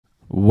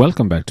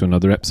Welcome back to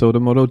another episode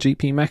of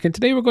Motogp Mac, and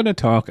today we're going to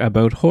talk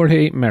about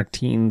Jorge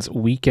Martin's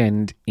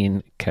weekend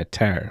in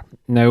Qatar.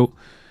 Now,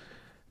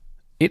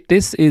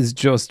 this is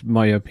just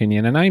my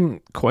opinion, and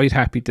I'm quite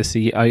happy to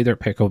see either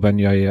Pecco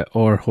Bagnaia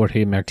or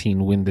Jorge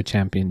Martin win the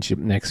championship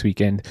next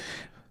weekend.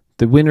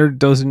 The winner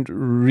doesn't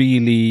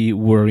really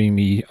worry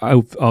me.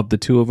 Out of the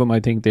two of them, I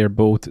think they're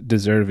both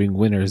deserving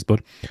winners,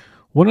 but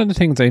one of the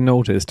things I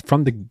noticed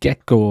from the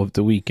get-go of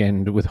the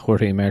weekend with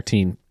Jorge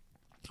Martin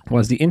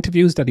was the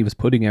interviews that he was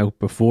putting out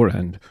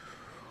beforehand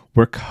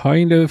were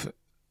kind of,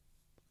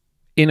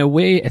 in a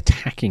way,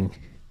 attacking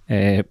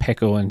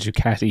Pecco and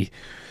Ducati,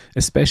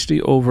 especially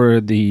over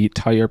the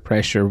tyre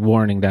pressure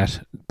warning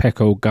that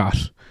Pecco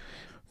got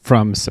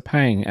from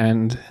Sepang.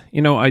 And,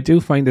 you know, I do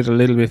find it a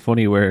little bit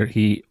funny where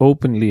he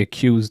openly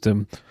accused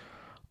them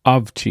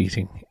of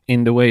cheating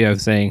in the way of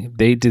saying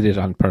they did it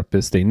on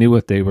purpose, they knew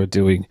what they were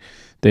doing,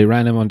 they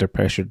ran him under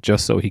pressure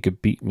just so he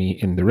could beat me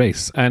in the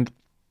race. And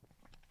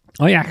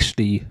I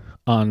actually,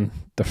 on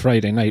the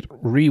Friday night,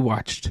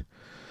 rewatched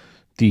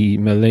the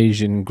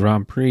Malaysian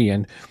Grand Prix,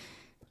 and,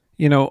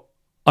 you know,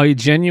 I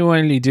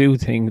genuinely do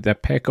think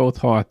that Pecco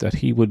thought that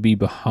he would be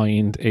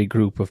behind a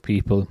group of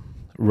people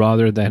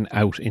rather than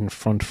out in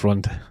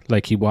front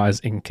like he was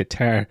in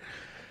Qatar.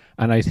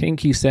 And I think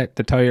he set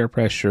the tyre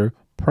pressure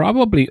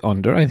probably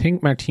under. I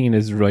think Martin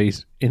is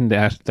right in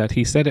that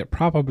he set it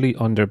probably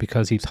under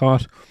because he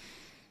thought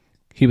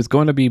he was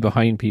going to be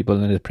behind people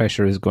and the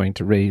pressure is going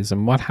to raise.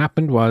 And what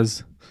happened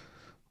was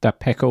that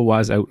Pecco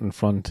was out in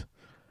front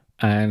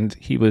and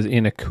he was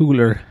in a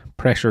cooler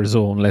pressure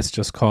zone, let's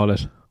just call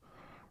it,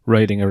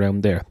 riding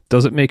around there.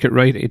 Does it make it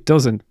right? It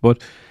doesn't.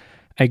 But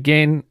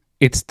again,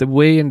 it's the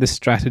way and the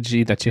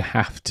strategy that you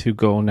have to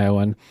go now.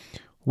 And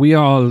we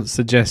all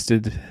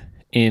suggested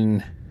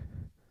in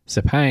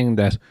Sepang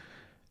that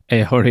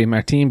Jorge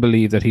Martin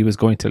believed that he was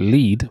going to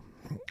lead,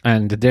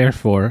 and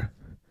therefore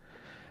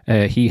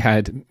he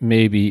had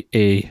maybe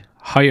a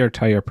higher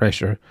tyre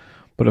pressure,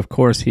 but of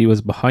course he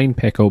was behind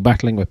Pecco,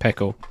 battling with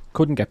Pecco,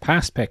 couldn't get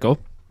past Pecco,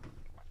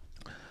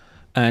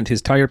 and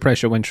his tyre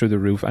pressure went through the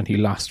roof and he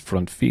lost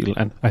front feel.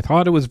 And I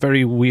thought it was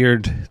very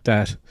weird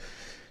that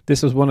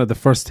this was one of the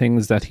first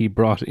things that he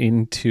brought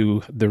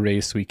into the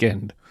race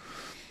weekend.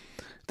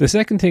 The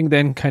second thing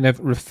then, kind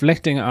of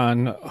reflecting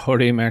on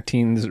Jorge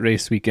Martin's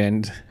race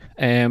weekend,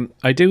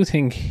 I do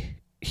think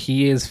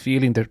he is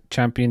feeling the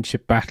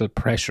championship battle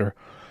pressure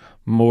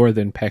more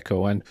than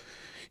Pecco. And,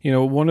 you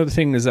know, one of the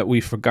things that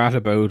we forgot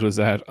about was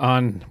that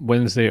on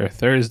Wednesday or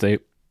Thursday,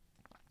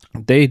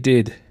 they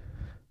did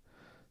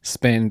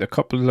spend a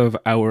couple of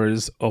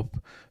hours up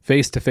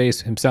face to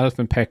face, himself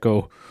and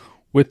Pecco,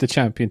 with the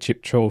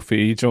championship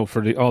trophy, you know,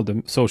 for all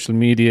the social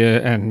media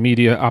and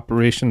media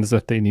operations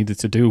that they needed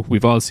to do.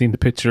 We've all seen the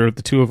picture of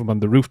the two of them on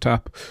the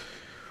rooftop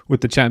with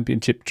the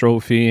championship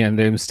trophy and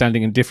them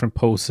standing in different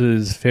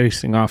poses,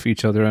 facing off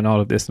each other and all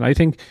of this. And I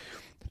think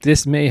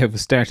this may have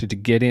started to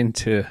get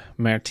into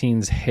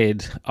Martin's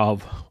head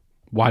of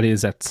what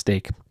is at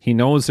stake. He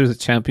knows there's a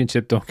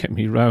championship, don't get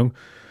me wrong,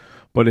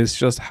 but it's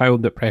just how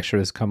the pressure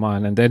has come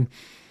on. And then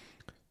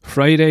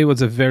Friday was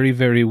a very,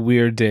 very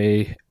weird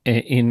day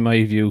in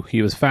my view.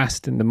 He was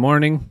fast in the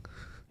morning.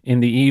 In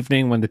the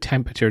evening, when the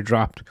temperature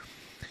dropped,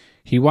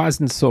 he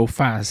wasn't so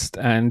fast.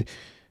 And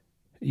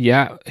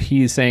yeah,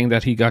 he's saying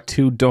that he got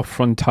two Duff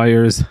front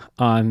tires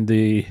on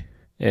the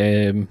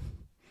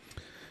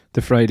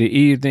Friday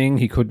evening.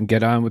 He couldn't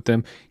get on with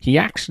them. He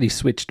actually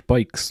switched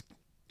bikes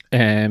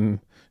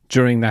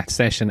during that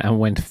session and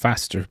went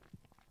faster.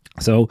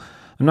 So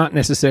I'm not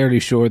necessarily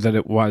sure that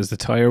it was the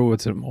tire,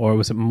 or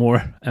was it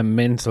more a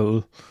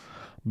mental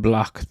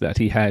block that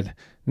he had.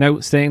 Now,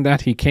 saying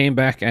that, he came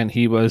back and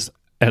he was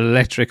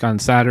electric on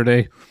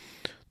Saturday.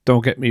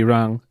 Don't get me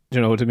wrong,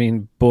 you know what I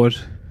mean?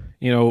 But,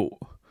 you know,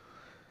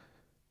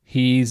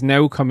 he's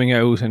now coming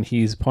out and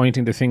he's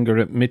pointing the finger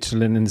at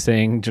Michelin and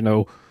saying, you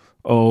know,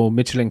 oh,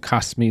 Michelin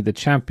cost me the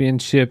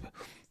championship.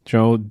 You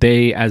know,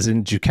 they, as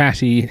in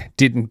Ducati,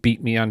 didn't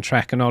beat me on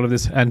track and all of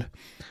this. And,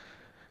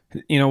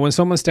 you know, when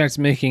someone starts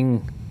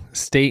making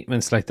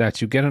statements like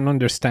that, you get an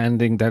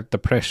understanding that the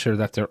pressure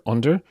that they're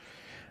under.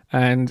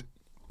 And,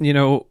 you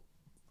know,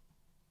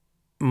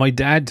 my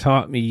dad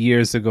taught me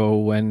years ago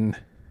when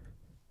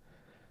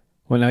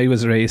I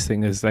was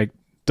racing, is like,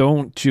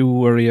 don't you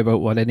worry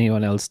about what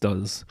anyone else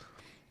does.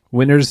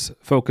 Winners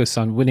focus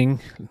on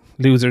winning,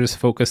 losers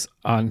focus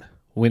on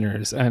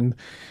winners. And,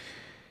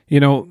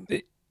 you know,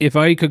 if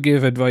I could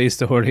give advice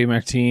to Jorge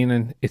Martin,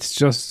 and it's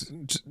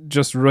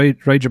just ride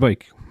your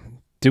bike.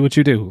 Do what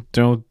you do.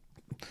 You know,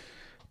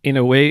 in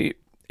a way,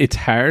 it's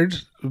hard,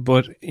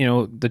 but, you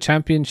know, the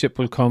championship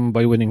will come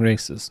by winning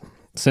races.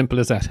 Simple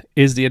as that.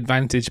 Is the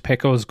advantage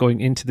Pecco's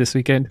going into this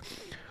weekend?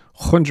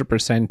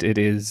 100% it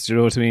is. You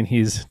know what I mean?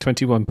 He's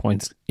 21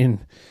 points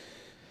in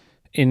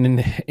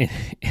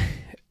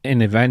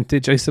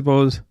advantage, I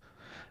suppose.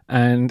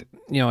 And,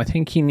 you know, I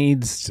think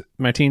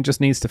Martin just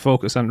needs to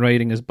focus on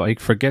riding his bike.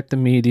 Forget the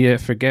media,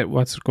 forget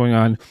what's going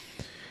on.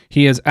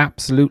 He has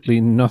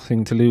absolutely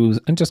nothing to lose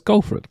and just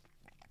go for it.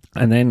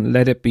 And then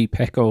let it be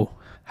Pecco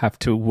have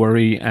to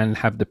worry and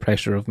have the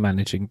pressure of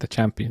managing the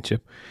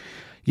championship.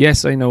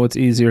 Yes, I know it's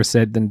easier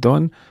said than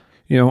done.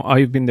 You know,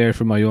 I've been there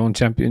for my own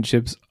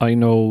championships. I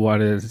know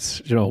what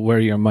is, you know, where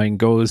your mind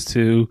goes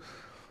to.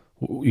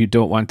 You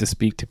don't want to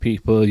speak to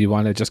people. You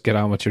want to just get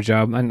on with your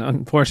job. And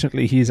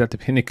unfortunately, he's at the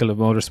pinnacle of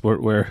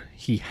motorsport where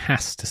he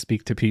has to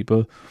speak to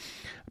people.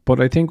 But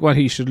I think what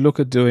he should look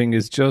at doing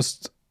is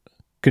just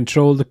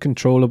control the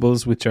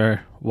controllables, which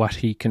are what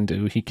he can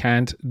do. He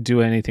can't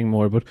do anything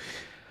more. But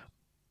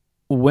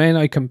when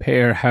I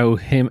compare how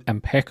him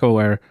and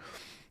Pecco are,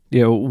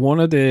 you know, one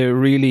of the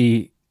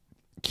really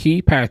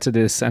key parts of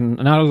this, and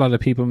not a lot of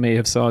people may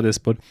have saw this,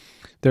 but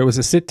there was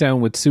a sit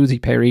down with Susie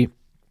Perry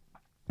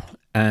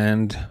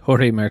and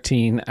Jorge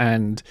Martin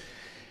and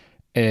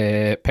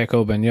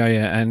Pecco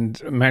Bagnaia,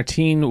 and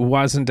Martin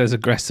wasn't as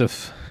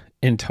aggressive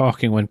in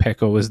talking when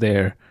Pecco was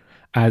there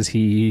as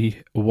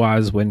he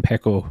was when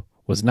Pecco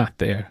was not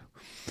there.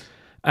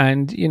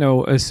 And, you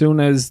know, as soon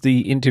as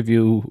the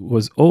interview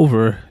was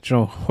over, you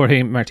know,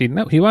 Jorge Martin,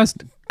 no, he was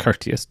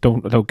courteous,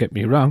 don't get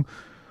me wrong,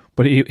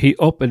 but he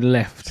up and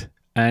left,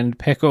 and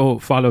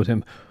Pecco followed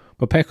him.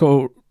 But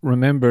Pecco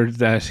remembered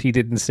that he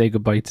didn't say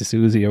goodbye to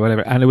Susie or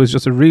whatever, and it was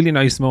just a really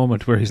nice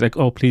moment where he's like,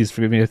 oh, please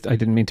forgive me, I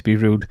didn't mean to be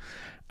rude,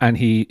 and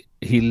he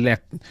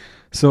left.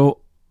 So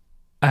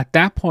at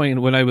that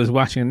point when I was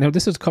watching, now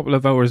this was a couple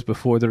of hours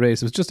before the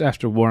race, it was just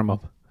after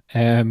warm-up,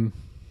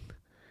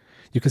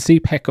 you could see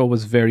Pecco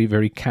was very,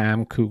 very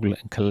calm, cool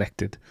and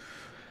collected,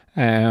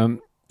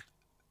 and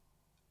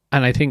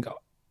I think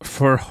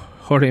for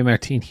Jorge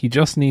Martin, he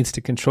just needs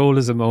to control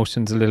his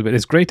emotions a little bit.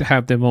 It's great to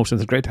have the emotions,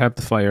 it's great to have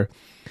the fire,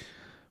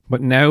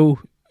 but now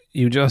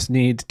you just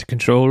need to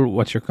control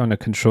what you're going to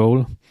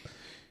control.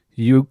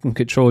 You can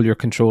control your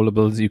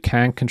controllables. You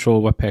can't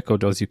control what Pecco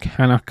does. You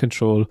cannot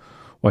control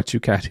what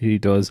Ducati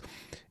does.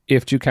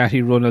 If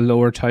Ducati run a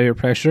lower tire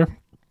pressure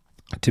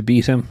to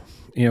beat him,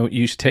 you know,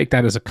 you should take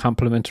that as a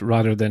compliment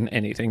rather than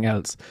anything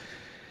else.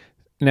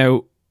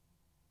 Now,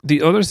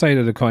 the other side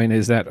of the coin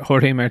is that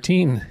Jorge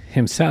Martin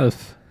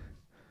himself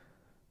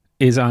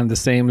is on the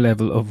same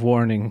level of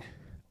warning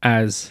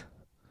as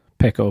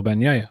Pecco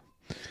Bagnaia.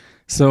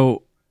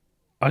 So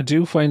I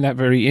do find that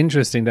very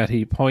interesting that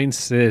he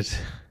points the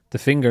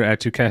finger at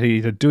Ducati.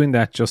 They're doing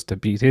that just to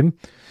beat him.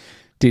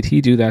 Did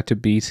he do that to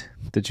beat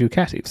the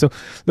Ducati? So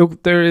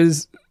look, there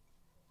is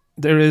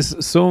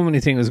so many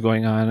things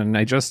going on, and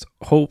I just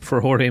hope for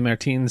Jorge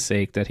Martin's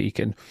sake that he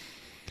can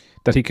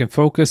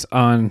focus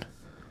on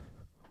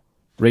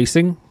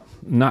racing,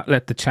 not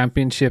let the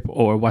championship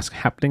or what's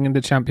happening in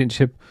the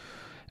championship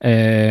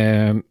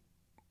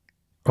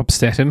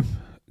upset him,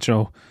 you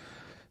know,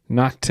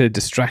 not to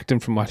distract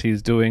him from what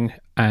he's doing,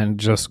 and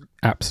just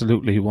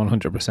absolutely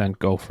 100%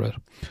 go for it.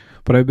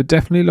 But I would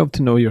definitely love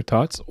to know your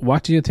thoughts.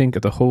 What do you think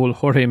of the whole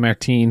Jorge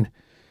Martin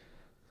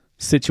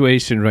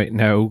situation right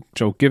now?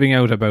 Joe, giving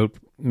out about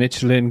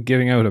Michelin,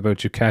 giving out about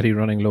Ducati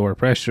running lower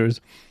pressures.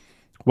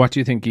 What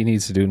do you think he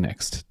needs to do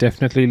next?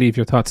 Definitely leave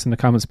your thoughts in the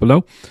comments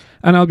below,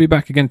 and I'll be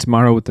back again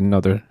tomorrow with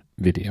another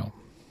video.